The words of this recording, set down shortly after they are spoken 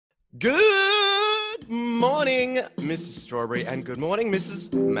Good morning, Mrs. Strawberry, and good morning,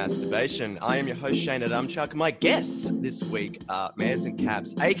 Mrs. Masturbation. I am your host, Shane Adamchuk. My guests this week are Mares and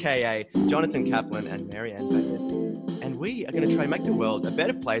Caps, aka Jonathan Kaplan and Marianne Bayard. And we are going to try and make the world a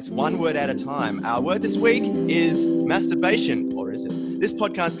better place, one word at a time. Our word this week is masturbation, or is it? This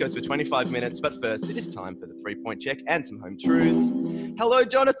podcast goes for 25 minutes, but first, it is time for the 3-point check and some home truths. Hello,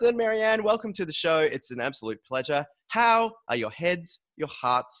 Jonathan, Marianne. Welcome to the show. It's an absolute pleasure. How are your heads, your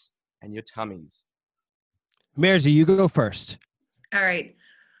hearts, and your tummies? Mersey, you go first. All right.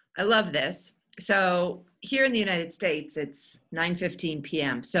 I love this. So here in the United States, it's 9:15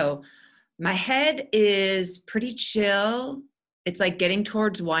 p.m. So my head is pretty chill. It's like getting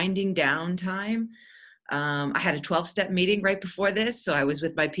towards winding down time. I had a 12-step meeting right before this, so I was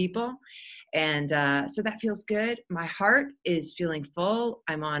with my people. And so that feels good. My heart is feeling full.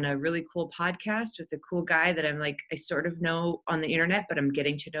 I'm on a really cool podcast with a cool guy that I sort of know on the internet, but I'm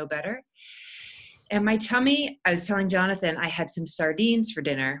getting to know better. And my tummy, I was telling Jonathan, I had some sardines for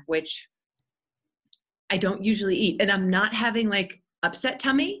dinner, which I don't usually eat. And I'm not having like upset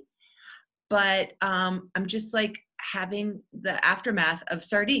tummy, but I'm just like having the aftermath of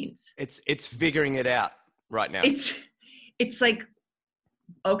sardines. It's figuring it out right now. It's like,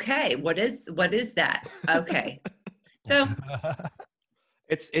 okay, what is that? Okay. So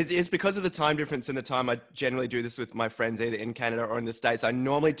it is because of the time difference in the time I generally do this with my friends either in Canada or in the States. I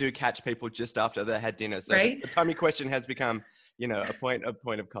normally do catch people just after they had dinner. So right? The tummy question has become, a point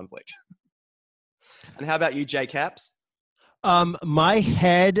of conflict. And how about you, J Caps? My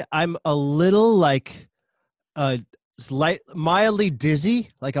head, I'm a little like mildly dizzy,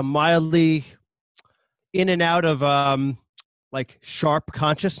 like a mildly in and out of like sharp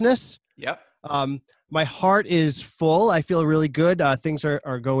consciousness. Yep. My heart is full. I feel really good. Things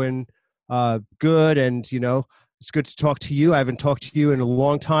are going good, and it's good to talk to you. I haven't talked to you in a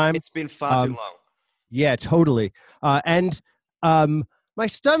long time. It's been far too long. Yeah, totally. And my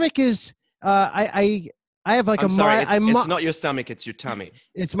stomach is. I have like it's not your stomach. It's your tummy.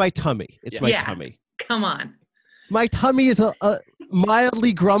 It's my tummy. My tummy. Come on. My tummy is a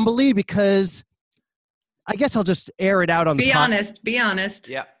mildly grumbly because I guess I'll just air it out on the podcast. Be honest.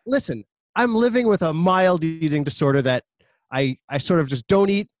 Yeah. Listen, I'm living with a mild eating disorder that I sort of just don't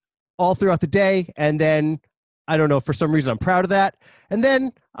eat all throughout the day. And then, I don't know, for some reason I'm proud of that. And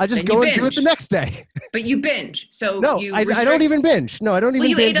then I just go and do it the next day. But you binge. So no, I don't even binge. No, I don't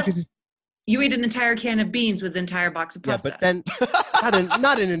even binge. You ate an entire can of beans with an entire box of pasta. Yeah, but then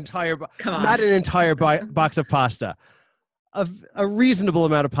not an entire box of pasta. A reasonable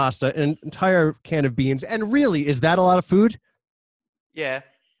amount of pasta, an entire can of beans. And really, is that a lot of food? Yeah.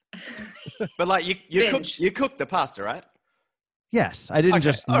 But like you cooked the pasta, right? Yes. I didn't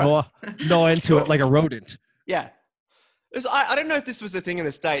just gnaw into it like a rodent. Yeah. I don't know if this was a thing in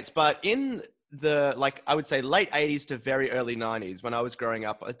the States, but in the, I would say late 80s to very early 90s when I was growing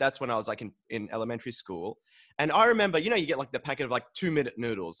up, that's when I was like in elementary school. And I remember, you get like the packet of like 2-minute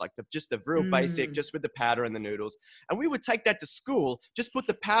noodles, like just the real basic, just with the powder and the noodles. And we would take that to school, just put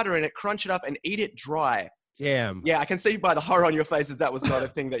the powder in it, crunch it up and eat it dry. Damn. Yeah, I can see by the horror on your faces that was not a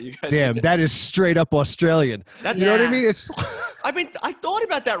thing that you guys Damn, did. that is straight up Australian. What I mean? I thought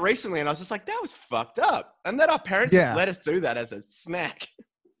about that recently and I was just like, that was fucked up. And then our parents just let us do that as a snack.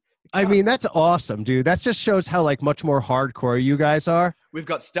 I mean, that's awesome, dude. That just shows how much more hardcore you guys are. We've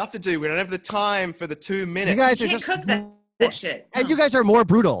got stuff to do. We don't have the time for the 2 minutes. You guys you can't cook that shit. And you guys are more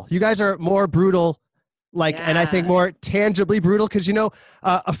brutal. You guys are more brutal, and I think more tangibly brutal because,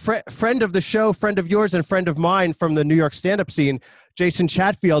 a friend of the show, friend of yours and friend of mine from the New York stand-up scene, Jason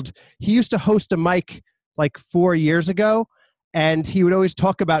Chatfield, he used to host a mic 4 years ago, and he would always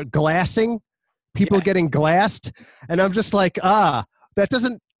talk about glassing, people getting glassed. And I'm just like, that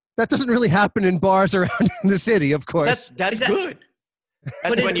doesn't really happen in bars around in the city, of course. That's good.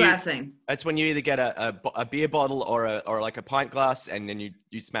 What is glassing? That's when you either get a beer bottle or like a pint glass, and then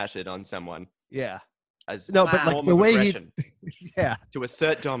you smash it on someone. Yeah. But the way to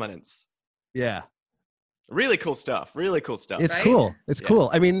assert dominance. Yeah. Really cool stuff. It's cool. It's cool.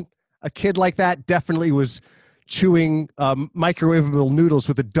 I mean, a kid like that definitely was chewing microwavable noodles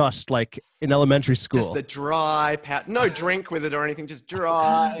with the dust in elementary school. Just the dry no drink with it or anything, just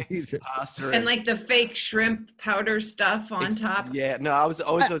dry pasta. And the fake shrimp powder stuff on top. Yeah, no, I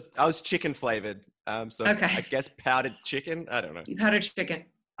was chicken flavored. I guess powdered chicken. I don't know. Powdered chicken.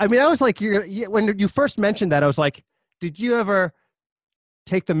 I mean, I was like, when you first mentioned that, I was like, did you ever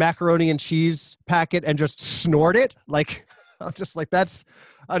take the macaroni and cheese packet and just snort it? I'm just like, that's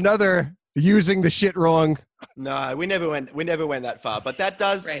another using the shit wrong No, we never went that far, but that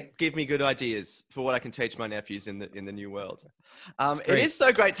does Right. give me good ideas for what I can teach my nephews in the new world. It great. is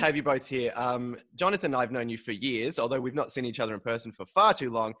so great to have you both here. Jonathan, I've known you for years, although we've not seen each other in person for far too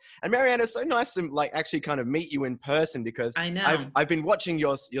long. And Marianne, it's so nice to like actually kind of meet you in person because I know. I've been watching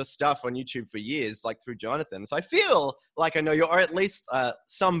your stuff on YouTube for years, like through Jonathan. So I feel like I know you, or at least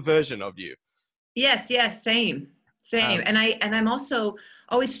some version of you. Yes, same. Um, And I'm also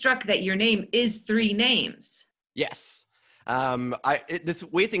always struck that your name is 3 names. Yes. This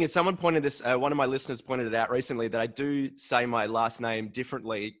weird thing is someone pointed this, one of my listeners pointed it out recently that I do say my last name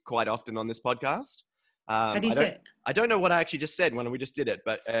differently quite often on this podcast. How do you say it? I don't know what I actually just said when we just did it,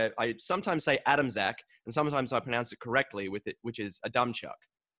 but I sometimes say Adamzak and sometimes I pronounce it correctly with it, which is Adamchuk,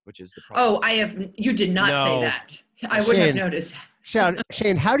 which is the problem. Oh, you did not say No. that. I would have Shane. noticed that.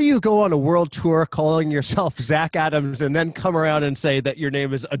 Shane, how do you go on a world tour calling yourself Zach Adams and then come around and say that your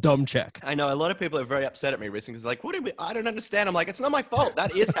name is Adamchuk? I know a lot of people are very upset at me recently because like, I don't understand. I'm like, it's not my fault.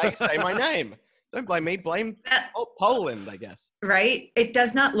 That is how you say my name. Don't blame me. Blame Poland, I guess. Right? It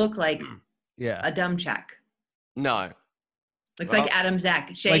does not look like Yeah. a dumb check. No. Looks Well, like Adam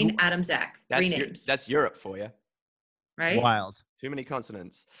Zach. Shane, Adam Zach. 3 names. That's Europe for you. Right? Wild. Too many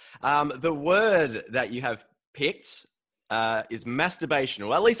consonants. The word that you have picked is masturbation.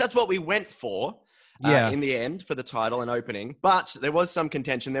 Well, at least that's what we went for in the end for the title and opening. But there was some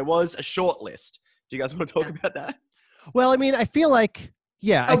contention. There was a short list. Do you guys want to talk about that? Well, I mean, I feel like,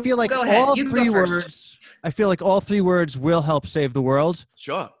 I feel like go ahead. all You can 3 go first. words, I feel like all 3 words will help save the world.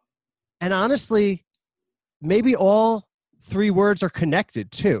 Sure. And honestly, maybe all 3 words are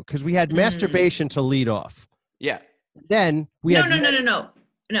connected too, because we had masturbation to lead off. Yeah. Then we had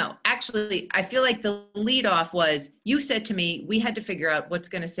No. Actually, I feel like the lead off was you said to me, we had to figure out what's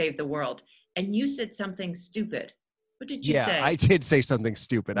going to save the world. And you said something stupid. What did you say? I did say something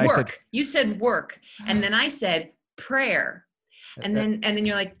stupid. Work. I said You said work. And then I said prayer. And then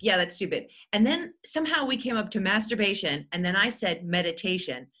you're like, yeah, that's stupid. And then somehow we came up to masturbation. And then I said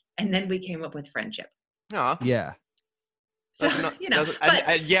meditation. And then we came up with friendship. No. yeah. So,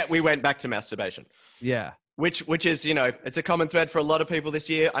 and yet we went back to masturbation. Yeah. Which is, it's a common thread for a lot of people this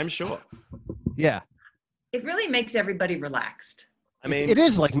year, I'm sure. Yeah. it really makes everybody relaxed. I mean, It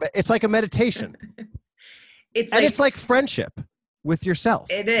is like it's like a meditation. It's like friendship with yourself.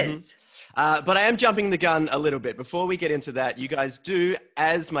 It is. But I am jumping the gun a little bit. Before we get into that, you guys do,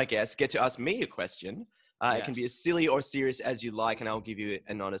 as my guest, get to ask me a question. It can be as silly or serious as you like, and I'll give you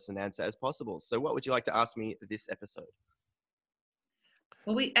an honest answer as possible. So what would you like to ask me this episode?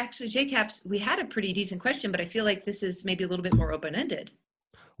 Well, we actually, JCaps, we had a pretty decent question, but I feel like this is maybe a little bit more open-ended.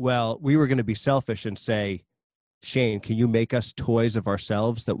 Well, we were going to be selfish and say, Shane, can you make us toys of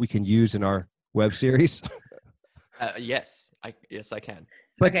ourselves that we can use in our web series? Yes, I can.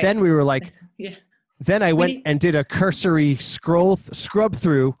 But Okay. then we were like, Yeah. then I went and did a cursory scrub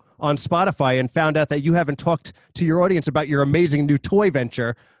through on Spotify and found out that you haven't talked to your audience about your amazing new toy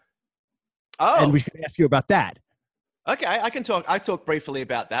venture. Oh, And we should ask you about that. okay. I can talk. I talk briefly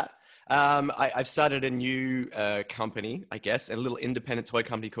about that. I've started a new company, I guess, a little independent toy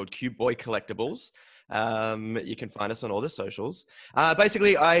company called Cube Boy Collectibles. You can find us on all the socials.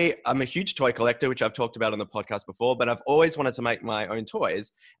 Basically, I'm a huge toy collector, which I've talked about on the podcast before, but I've always wanted to make my own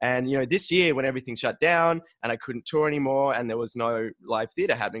toys. And, this year when everything shut down and I couldn't tour anymore and there was no live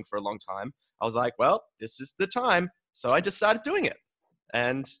theater happening for a long time, I was like, well, this is the time. So I just started doing it.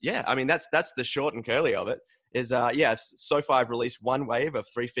 And yeah, I mean, that's the short and curly of it. So far I've released one wave of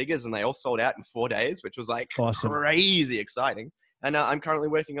 3 figures and they all sold out in 4 days, which was like Awesome. crazy exciting. And I'm currently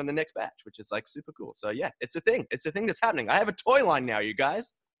working on the next batch, which is like super cool. So yeah, it's a thing. It's a thing that's happening. I have a toy line now, you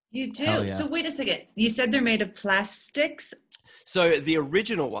guys. You do. Hell yeah. So wait a second. You said they're made of plastics. So the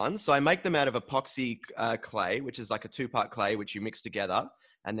original ones, so I make them out of epoxy clay, which is like a 2-part clay, which you mix together.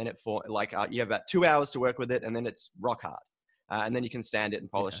 And then you have about 2 hours to work with it. And then it's rock hard. And then you can sand it and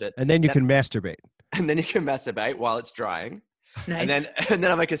polish it. And then you can masturbate. And then you can masturbate while it's drying. Nice. And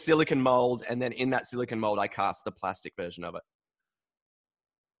then I make a silicone mold. And then in that silicone mold, I cast the plastic version of it.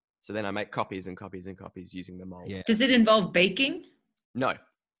 So then I make copies and copies and copies using the mold. Yeah. Does it involve baking? No,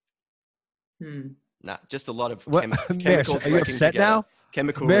 Hmm. nah, just a lot of What? Maris, chemicals are you working upset together. now?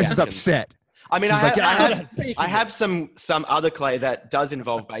 Chemical Maris is reactions. upset. I mean, She's I have some other clay that does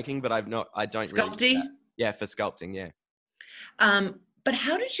involve baking, but I don't really use Sculpting? that. Yeah, for sculpting, yeah. But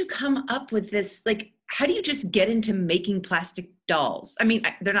how did you come up with this? Like, how do you just get into making plastic dolls? I mean,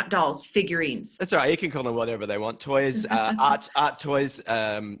 they're not dolls, figurines. That's all right. You can call them whatever they want. Toys, art toys.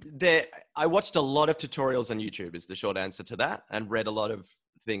 I watched a lot of tutorials on YouTube is the short answer to that, and read a lot of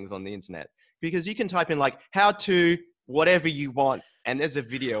things on the internet because you can type in like how to whatever you want, and there's a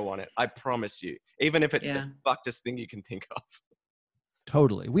video on it. I promise you, even if it's Yeah. the fuckedest thing you can think of.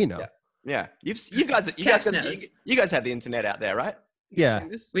 Totally. We know. Yeah. Yeah, you guys knows. you guys have the internet out there, right? Yeah. Seen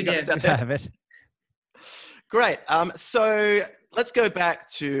this? We You got do. this out there? Have it. Great. So let's go back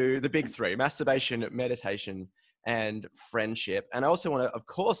to the big three: masturbation, meditation, and friendship. And I also want to, of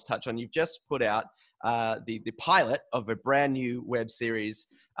course, touch on, you've just put out the pilot of a brand new web series.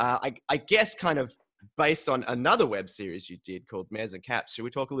 I guess kind of based on another web series you did called Mares and Caps. Should we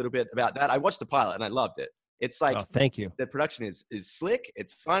talk a little bit about that? I watched the pilot and I loved it. It's like, Oh, thank you. the production is slick,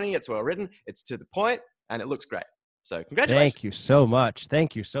 it's funny, it's well written, it's to the point, and it looks great. So congratulations. Thank you so much.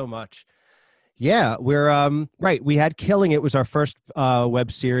 Thank you so much. Yeah, we're right. We had Killing It was our first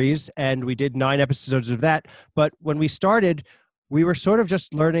web series, and we did 9 episodes of that. But when we started, we were sort of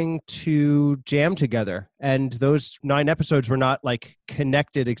just learning to jam together, and those 9 episodes were not like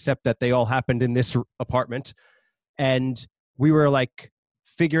connected, except that they all happened in this apartment, and we were like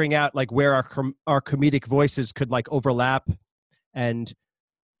figuring out like where our comedic voices could like overlap. And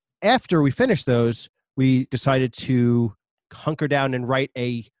after we finished those, we decided to hunker down and write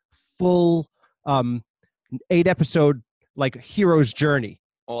a full 8-episode like hero's journey.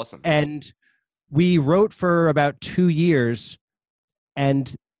 Awesome. And we wrote for about 2 years,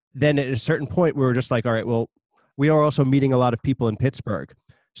 and then at a certain point we were just like, all right, well, we are also meeting a lot of people in Pittsburgh,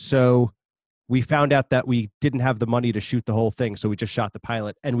 so we found out that we didn't have the money to shoot the whole thing, so we just shot the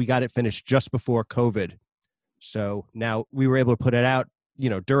pilot, and we got it finished just before COVID. So now we were able to put it out,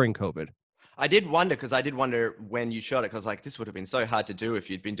 during COVID. I did wonder when you shot it, because like this would have been so hard to do if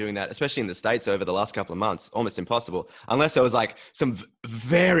you'd been doing that, especially in the States over the last couple of months, almost impossible, unless there was like some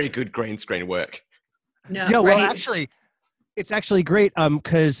very good green screen work. No, Yeah, well, right? actually, it's actually great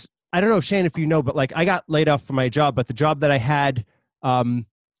because I don't know, Shane, if you know, but like I got laid off from my job, but the job that I had,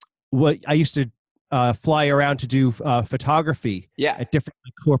 I used to fly around to do photography Yeah. at different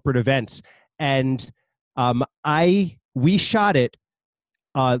like, corporate events, and we shot it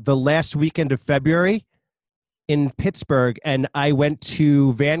the last weekend of February in Pittsburgh, and I went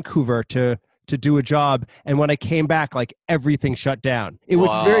to Vancouver to do a job, and when I came back, like everything shut down. It was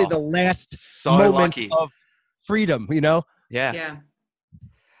Wow. the last So moment lucky. of freedom, Yeah. Yeah.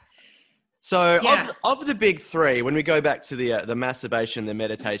 So Yeah. of the big three, when we go back to the masturbation, the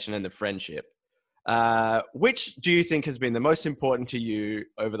meditation, and the friendship, which do you think has been the most important to you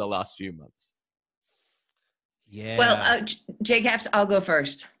over the last few months? Yeah. Well, J-Caps, I'll go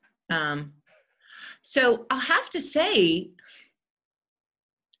first. So I'll have to say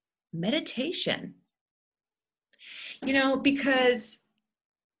meditation, because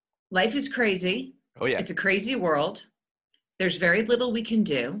life is crazy. Oh yeah. It's a crazy world. There's very little we can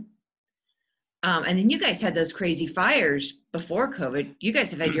do. And then you guys had those crazy fires before COVID. You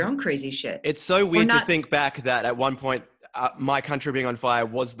guys have had your own crazy shit. It's so weird to not- think back that at one point, my country being on fire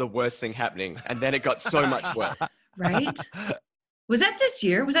was the worst thing happening, and then it got so much worse. Right? Was that this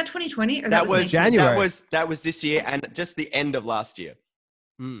year? Was that 2020? Or That was 19? January. That was this year, and just the end of last year.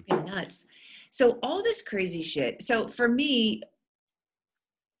 Nuts. So all this crazy shit. So for me,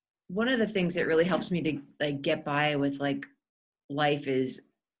 one of the things that really helps me to like get by with like life is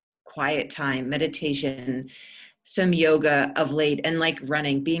quiet time, meditation, some yoga of late, and like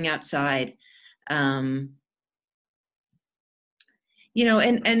running, being outside. And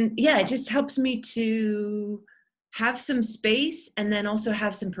yeah, it just helps me to have some space and then also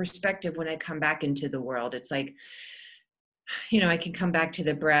have some perspective when I come back into the world. It's like, I can come back to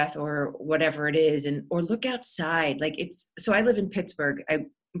the breath or whatever it is, or look outside. So I live in Pittsburgh. I'm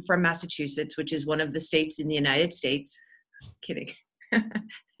from Massachusetts, which is one of the states in the United States. Kidding.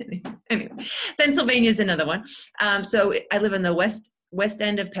 Anyway, Pennsylvania is another one. So I live in the west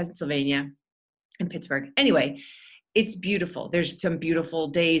end of Pennsylvania in Pittsburgh. Anyway, it's beautiful. There's some beautiful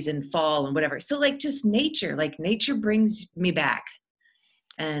days in fall and whatever. So just nature brings me back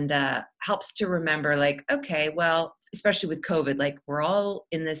and helps to remember okay, well, especially with COVID, we're all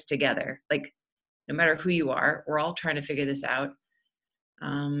in this together. No matter who you are, we're all trying to figure this out.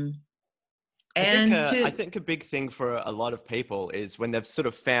 I think a big thing for a lot of people is when they've sort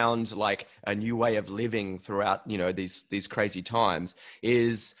of found a new way of living throughout, these crazy times,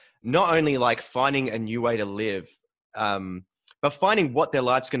 is not only finding a new way to live, but finding what their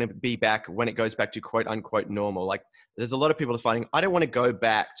life's going to be back when it goes back to quote unquote normal. There's a lot of people that are finding, I don't want to go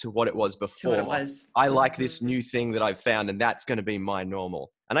back to what it was before. To what it was. I like this new thing that I've found, and that's going to be my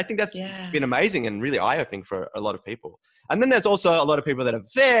normal. And I think that's been amazing and really eye-opening for a lot of people. And then there's also a lot of people that are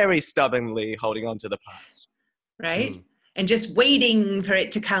very stubbornly holding on to the past. Right? And just waiting for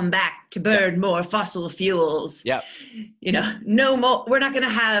it to come back to burn more fossil fuels. Yeah. No more. We're not going to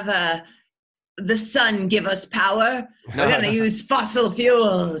have the sun give us power. No. We're going to use fossil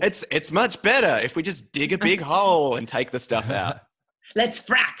fuels. It's much better if we just dig a big hole and take the stuff out. Let's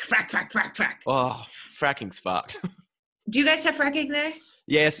frack. Oh, fracking's fucked. Do you guys have fracking there?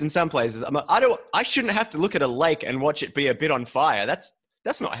 Yes, in some places. I shouldn't have to look at a lake and watch it be a bit on fire. That's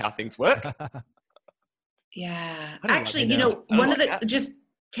not how things work. Yeah. I don't Actually, like you that. know, I don't one of like the, that. just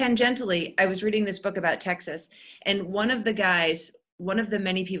tangentially, I was reading this book about Texas, and one of the guys, one of the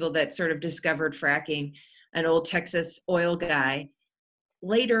many people that sort of discovered fracking, an old Texas oil guy,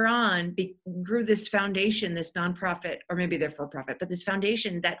 later on grew this foundation, this nonprofit, or maybe they're for profit, but this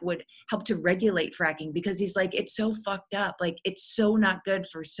foundation that would help to regulate fracking, because he's like, it's so fucked up. Like, it's so not good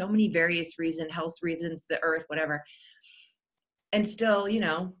for so many various reasons, health reasons, the earth, whatever. And still, you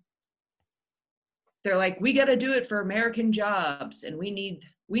know, they're like, we got to do it for American jobs, and we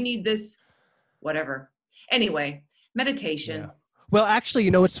need this, whatever. Anyway, meditation. Yeah. Well, actually,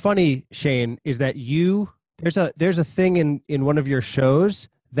 you know what's funny, Shane, is that there's a thing in one of your shows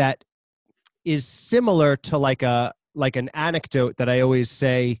that is similar to like an anecdote that I always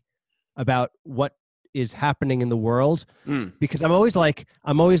say about what is happening in the world, because I'm always like,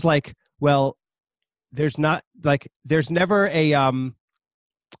 well, there's never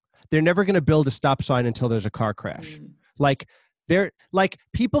they're never going to build a stop sign until there's a car crash. Like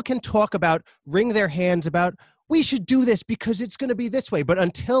people can talk about, wring their hands about, we should do this because it's going to be this way. But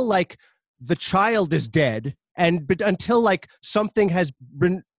until like the child is dead, but until like something has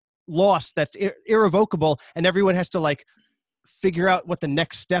been lost that's irrevocable, and everyone has to like figure out what the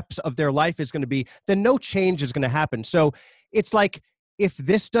next steps of their life is going to be, then no change is going to happen. So it's like, if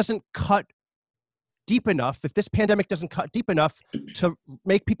this doesn't cut deep enough, if this pandemic doesn't cut deep enough to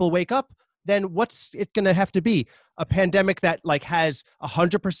make people wake up, then what's it going to have to be? A pandemic that like has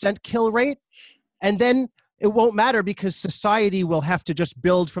 100% kill rate, and then it won't matter because society will have to just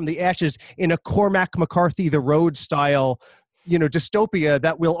build from the ashes in a Cormac McCarthy, The Road style, you know, dystopia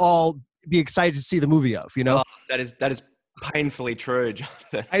that we'll all be excited to see the movie of, you know? Oh, that is painfully true,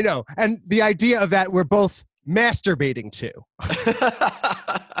 Jonathan. I know. And the idea of that we're both masturbating to.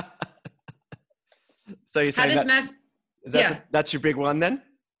 So you're How saying does that's your big one then?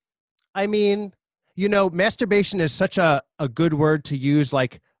 I mean, you know, masturbation is such a good word to use,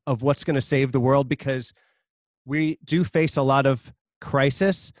 like, of what's going to save the world, because we do face a lot of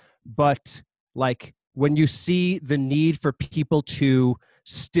crisis, but like when you see the need for people to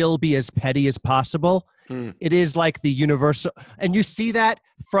still be as petty as possible, it is like the universal, and you see that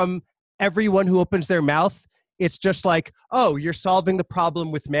from everyone who opens their mouth. It's just like, oh, you're solving the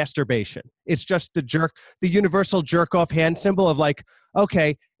problem with masturbation. It's just the universal jerk off hand symbol of like,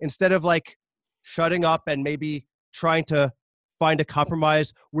 okay, instead of like shutting up and maybe trying to find a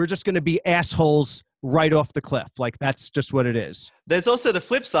compromise, we're just going to be assholes right off the cliff. Like, that's just what it is. There's also the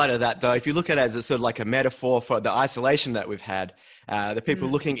flip side of that, though. If you look at it as a sort of like a metaphor for the isolation that we've had, the people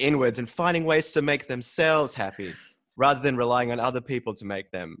looking inwards and finding ways to make themselves happy rather than relying on other people to make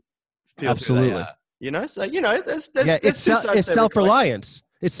them feel Absolutely. who they are. You know, so, you know, there's It's self-reliance.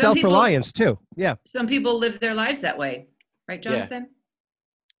 It's self-reliance too. Yeah. Some people live their lives that way. Right, Jonathan?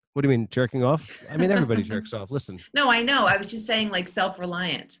 What do you mean, jerking off? I mean, everybody jerks off. Listen. No, I know. I was just saying like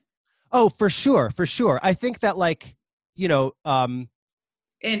self-reliant. Oh, for sure. For sure. I think that, like, you know, And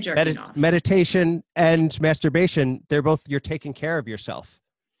jerking off. meditation and masturbation, they're both, you're taking care of yourself,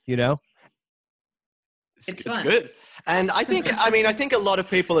 you know? It's It's fun. good. And I think a lot of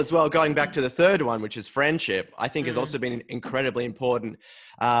people as well, going back to the third one, which is friendship, I think has also been incredibly important.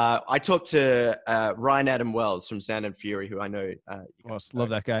 I talked to Ryan Adam Wells from Sound and Fury, who I know. Love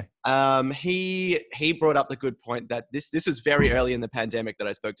that guy. He brought up the good point that this was very early in the pandemic that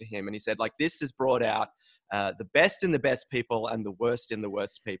I spoke to him. And he said, like, this has brought out the best in the best people and the worst in the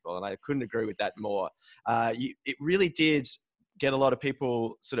worst people. And I couldn't agree with that more. It really did get a lot of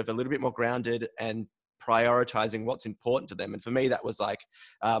people sort of a little bit more grounded and prioritizing what's important to them. And for me, that was like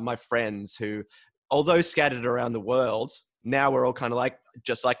my friends who, although scattered around the world, now we're all kind of like,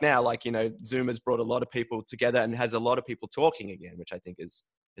 just like now, like, you know, Zoom has brought a lot of people together and has a lot of people talking again, which I think is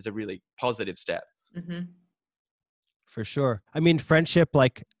a really positive step. Mm-hmm. For sure. I mean, friendship,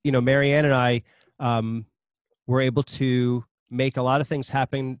 like, you know, Marianne and I were able to make a lot of things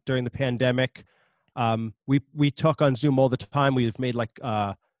happen during the pandemic. We talk on Zoom all the time. We've made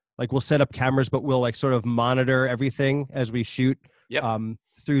like we'll set up cameras, but we'll like sort of monitor everything as we shoot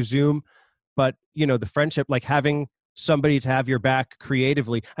through Zoom. But, you know, the friendship, like having somebody to have your back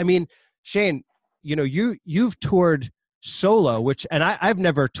creatively. I mean, Shane, you know, you've toured solo, and I've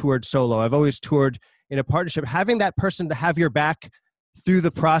never toured solo. I've always toured in a partnership. Having that person to have your back through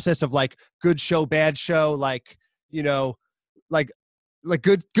the process of like good show, bad show, like, you know, like like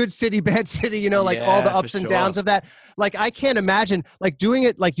good city, bad city, you know, like all the Yeah, for ups and downs sure. of that. Like I can't imagine like doing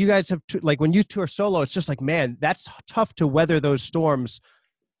it like you guys have like when you tour solo, it's just like, man, that's tough to weather those storms,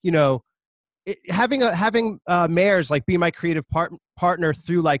 you know. Having Mares like be my creative partner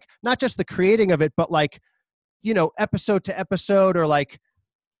through like not just the creating of it, but like, you know, episode to episode, or like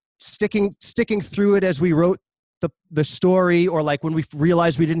sticking through it as we wrote the story, or like when we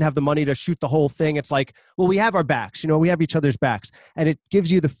realized we didn't have the money to shoot the whole thing, it's like, well, we have our backs, you know, we have each other's backs, and it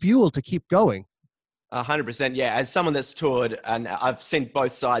gives you the fuel to keep going. 100%. Yeah. As someone that's toured, and I've seen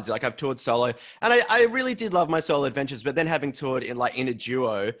both sides, like I've toured solo, and I really did love my solo adventures, but then having toured in a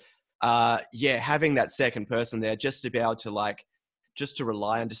duo, yeah, having that second person there just to be able to just to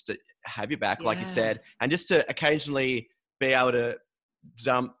rely on, just to have your back, like you said, and just to occasionally be able to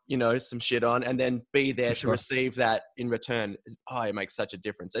dump, you know, some shit on, and then be there to receive that in return. It makes such a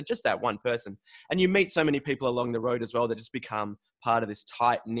difference. And just that one person, and you meet so many people along the road as well that just become part of this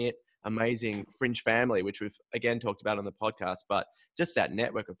tight knit, amazing fringe family, which we've again talked about on the podcast. But just that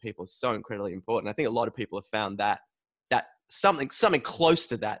network of people is so incredibly important. I think a lot of people have found that something close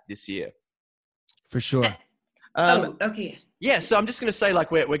to that this year. For sure. Okay. Yeah, so I'm just going to say,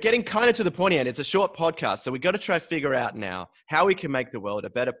 like, we're getting kind of to the pointy end. It's a short podcast, so we got to try to figure out now how we can make the world a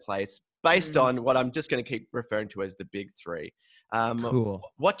better place based on what I'm just going to keep referring to as the big three. Cool.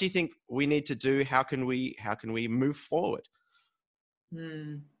 What do you think we need to do? How can we move forward?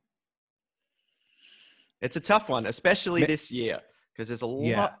 It's a tough one, especially this year, because there's a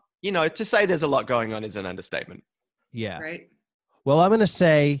lot, you know, to say there's a lot going on is an understatement. Yeah. Right. Well, I'm going to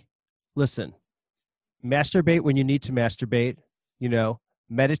say, listen, masturbate when you need to masturbate, you know,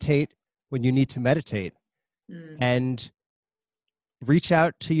 meditate when you need to meditate, and reach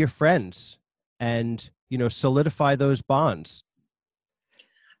out to your friends and, you know, solidify those bonds.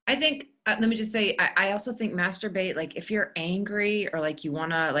 I think, let me just say, I also think masturbate, like if you're angry or like you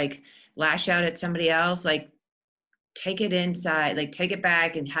want to like lash out at somebody else, like take it inside, like take it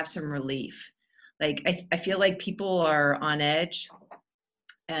back and have some relief. Like, I feel like people are on edge,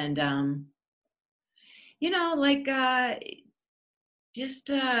 and, you know, like, just,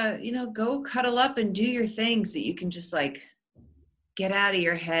 you know, go cuddle up and do your thing so you can just like get out of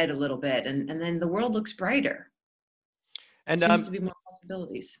your head a little bit. And then the world looks brighter. And seems to be more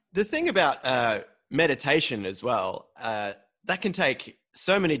possibilities. The thing about meditation as well, that can take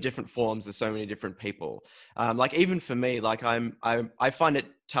so many different forms of so many different people. Like even for me, like I find it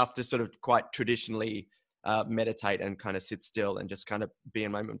tough to sort of quite traditionally meditate and kind of sit still and just kind of be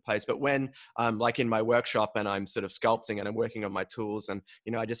in my own place. But when I'm like in my workshop and I'm sort of sculpting and I'm working on my tools, and,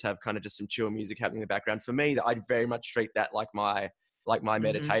 you know, I just have kind of just some chill music happening in the background, for me, I'd very much treat that like my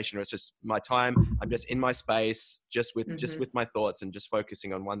meditation, or it's just my time. I'm just in my space, just with my thoughts and just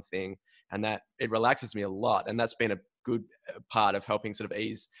focusing on one thing. And that it relaxes me a lot. And that's been a good part of helping sort of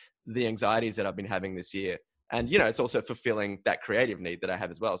ease the anxieties that I've been having this year. And, you know, it's also fulfilling that creative need that I have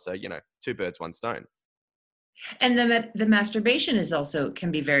as well. So, you know, two birds, one stone. And the masturbation is also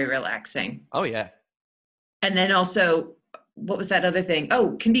can be very relaxing. Oh yeah. And then also, what was that other thing?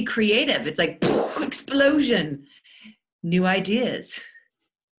 Oh, can be creative. It's like explosion, new ideas.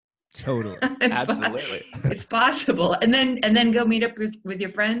 Totally. Absolutely. It's possible. And then go meet up with your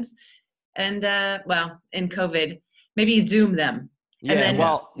friends, and well, in COVID, maybe Zoom them. Yeah, then,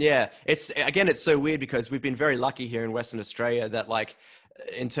 well, yeah. It's so weird because we've been very lucky here in Western Australia that, like,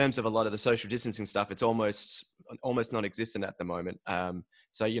 in terms of a lot of the social distancing stuff, it's almost non-existent at the moment.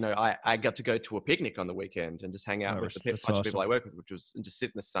 So, you know, I got to go to a picnic on the weekend and just hang out with a bunch of people I work with, which was, and just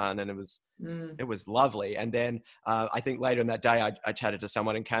sit in the sun, and it was lovely. And then I think later in that day, I chatted to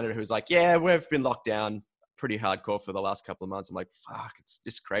someone in Canada who was like, yeah, we've been locked down pretty hardcore for the last couple of months. I'm like, fuck, it's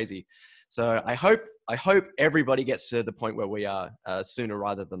just crazy. So I hope everybody gets to the point where we are sooner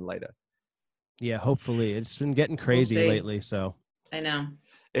rather than later. Yeah, hopefully. It's been getting crazy lately, so. I know.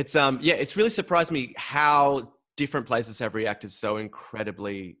 It's it's really surprised me how different places have reacted so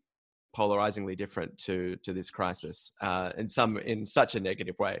incredibly polarizingly different to this crisis, in such a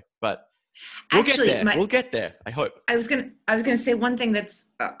negative way. But we'll get there. We'll get there, I hope. I was gonna say one thing that's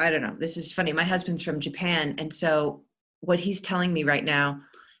I don't know. This is funny. My husband's from Japan, and so what he's telling me right now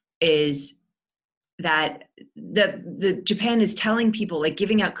is that the Japan is telling people, like,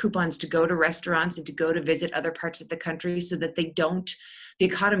 giving out coupons to go to restaurants and to go to visit other parts of the country so that the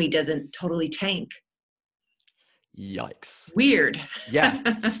economy doesn't totally tank. Yikes. Weird. Yeah.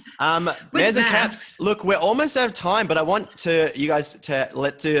 Mares and Caps, look, we're almost out of time, but I want you guys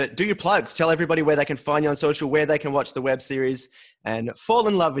to do your plugs. Tell everybody where they can find you on social, where they can watch the web series, and fall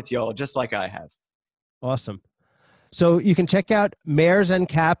in love with y'all just like I have. Awesome. So you can check out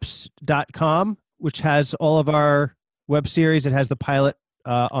maresandcaps.com, which has all of our web series. It has the pilot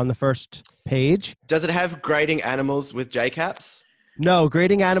on the first page. Does it have grading animals with JCaps? No,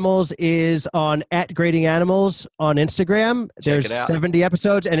 Grading Animals is on @GradingAnimals on Instagram. Check There's it out. 70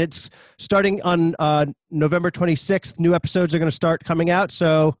 episodes, and it's starting on November 26th. New episodes are going to start coming out.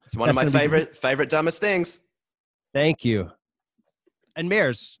 So It's one of my that's gonna be- favorite dumbest things. Thank you. And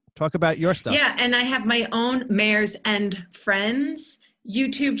Mares, talk about your stuff. Yeah, and I have my own Mares and Friends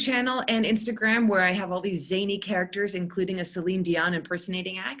YouTube channel and Instagram where I have all these zany characters, including a Celine Dion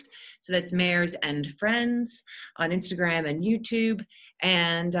impersonating act. So that's Mares and Friends on Instagram and YouTube.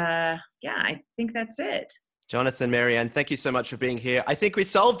 And yeah, I think that's it. Jonathan, Marianne, thank you so much for being here. I think we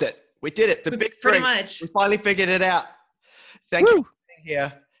solved it. We did it. The big three. Pretty much. We finally figured it out. Thank you for being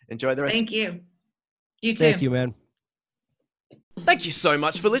here. Enjoy the rest. Thank you. You too. Thank you, man. Thank you so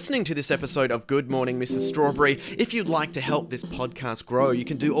much for listening to this episode of Good Morning Mrs. Strawberry. If you'd like to help this podcast grow, you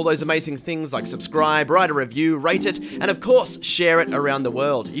can do all those amazing things like subscribe, write a review, rate it, and of course, share it around the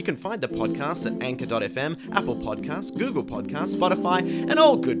world. You can find the podcast at Anchor.fm, Apple Podcasts, Google Podcasts, Spotify, and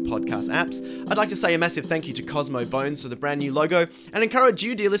all good podcast apps. I'd like to say a massive thank you to Cosmo Bones for the brand new logo, and encourage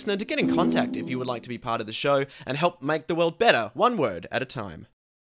you, dear listener, to get in contact if you would like to be part of the show and help make the world better, one word at a time.